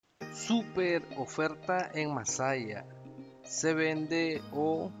Super oferta en Masaya. Se vende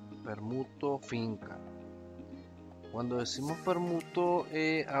o permuto finca. Cuando decimos permuto,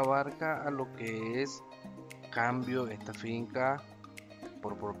 abarca a lo que es cambio esta finca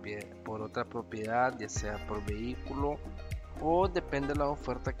por otra propiedad, ya sea por vehículo o depende de la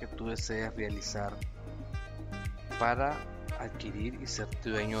oferta que tú desees realizar para adquirir y ser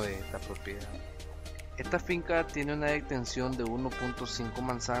dueño de esta propiedad. Esta finca tiene una extensión de 1.5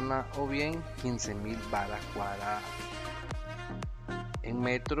 manzanas o bien 15.000 varas cuadradas. En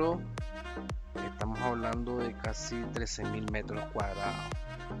metro estamos hablando de casi 13.000 metros cuadrados.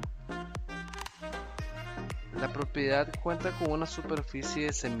 La propiedad cuenta con una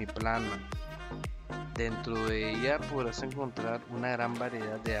superficie semiplana. Dentro de ella podrás encontrar una gran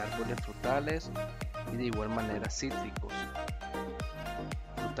variedad de árboles frutales y de igual manera cítricos.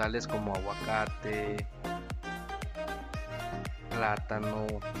 Frutales como aguacate, plátano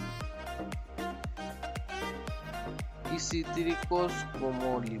y cítricos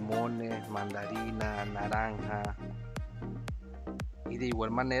como limones, mandarina, naranja. Y de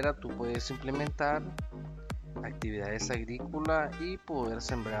igual manera tú puedes implementar actividades agrícolas y poder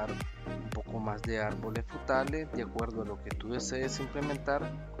sembrar un poco más de árboles frutales de acuerdo a lo que tú desees implementar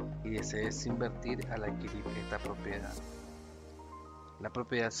y desees invertir al adquirir esta propiedad. La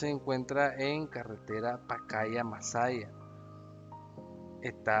propiedad se encuentra en carretera Pacaya, Masaya.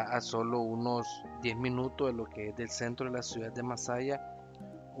 Está a solo unos 10 minutos de lo que es del centro de la ciudad de Masaya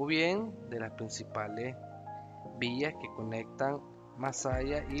o bien de las principales vías que conectan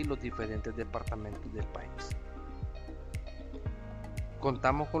Masaya y los diferentes departamentos del país.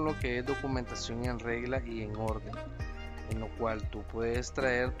 Contamos con lo que es documentación en regla y en orden, en lo cual tú puedes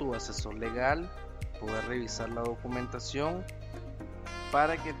traer tu asesor legal, poder revisar la documentación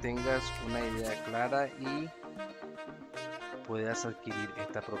para que tengas una idea clara y puedas adquirir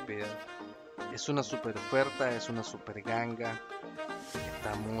esta propiedad. Es una super oferta, es una super ganga.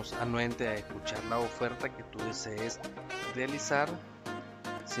 Estamos anuentes a escuchar la oferta que tú desees realizar,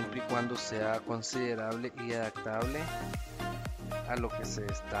 siempre y cuando sea considerable y adaptable a lo que se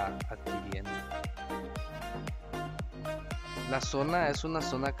está adquiriendo. La zona es una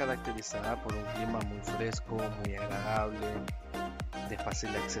zona caracterizada por un clima muy fresco, muy agradable, de fácil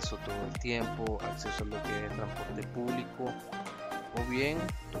acceso todo el tiempo, acceso a lo que es transporte público, o bien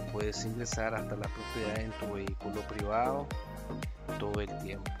tú puedes ingresar hasta la propiedad en tu vehículo privado todo el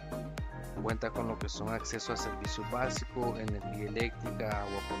tiempo. Cuenta con lo que son acceso a servicios básicos, energía eléctrica,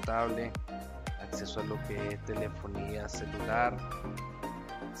 agua potable, acceso a lo que es telefonía celular,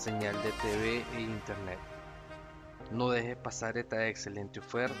 señal de TV e internet. No dejes pasar esta excelente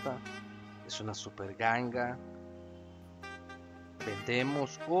oferta, es una super ganga.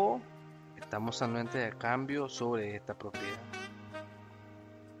 Vendemos o estamos anuentes a cambio sobre esta propiedad.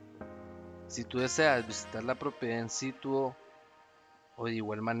 Si tú deseas visitar la propiedad en situ o de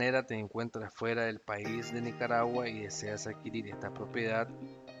igual manera te encuentras fuera del país de Nicaragua y deseas adquirir esta propiedad,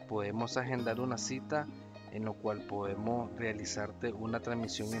 podemos agendar una cita en lo cual podemos realizarte una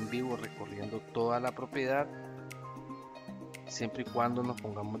transmisión en vivo recorriendo toda la propiedad, siempre y cuando nos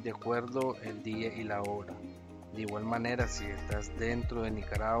pongamos de acuerdo el día y la hora. De igual manera, si estás dentro de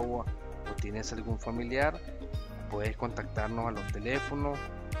Nicaragua o tienes algún familiar, puedes contactarnos a los teléfonos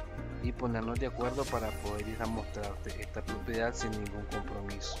y ponernos de acuerdo para poder ir a mostrarte esta propiedad sin ningún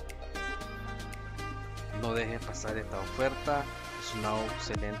compromiso. No dejes pasar esta oferta, es una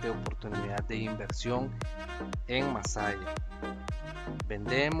excelente oportunidad de inversión en Masaya.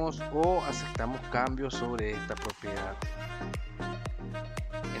 Vendemos o aceptamos cambios sobre esta propiedad.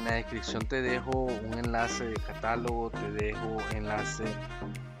 En la descripción te dejo un enlace de catálogo, te dejo enlace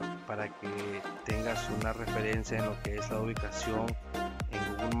para que tengas una referencia en lo que es la ubicación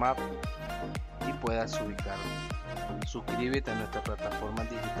en Google Maps y puedas ubicarlo. Suscríbete a nuestras plataformas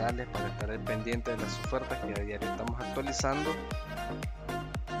digitales para estar al pendiente de las ofertas que a diario estamos actualizando.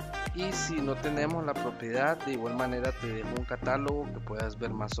 Y si no tenemos la propiedad, de igual manera te dejo un catálogo que puedas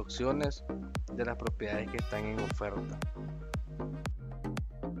ver más opciones de las propiedades que están en oferta.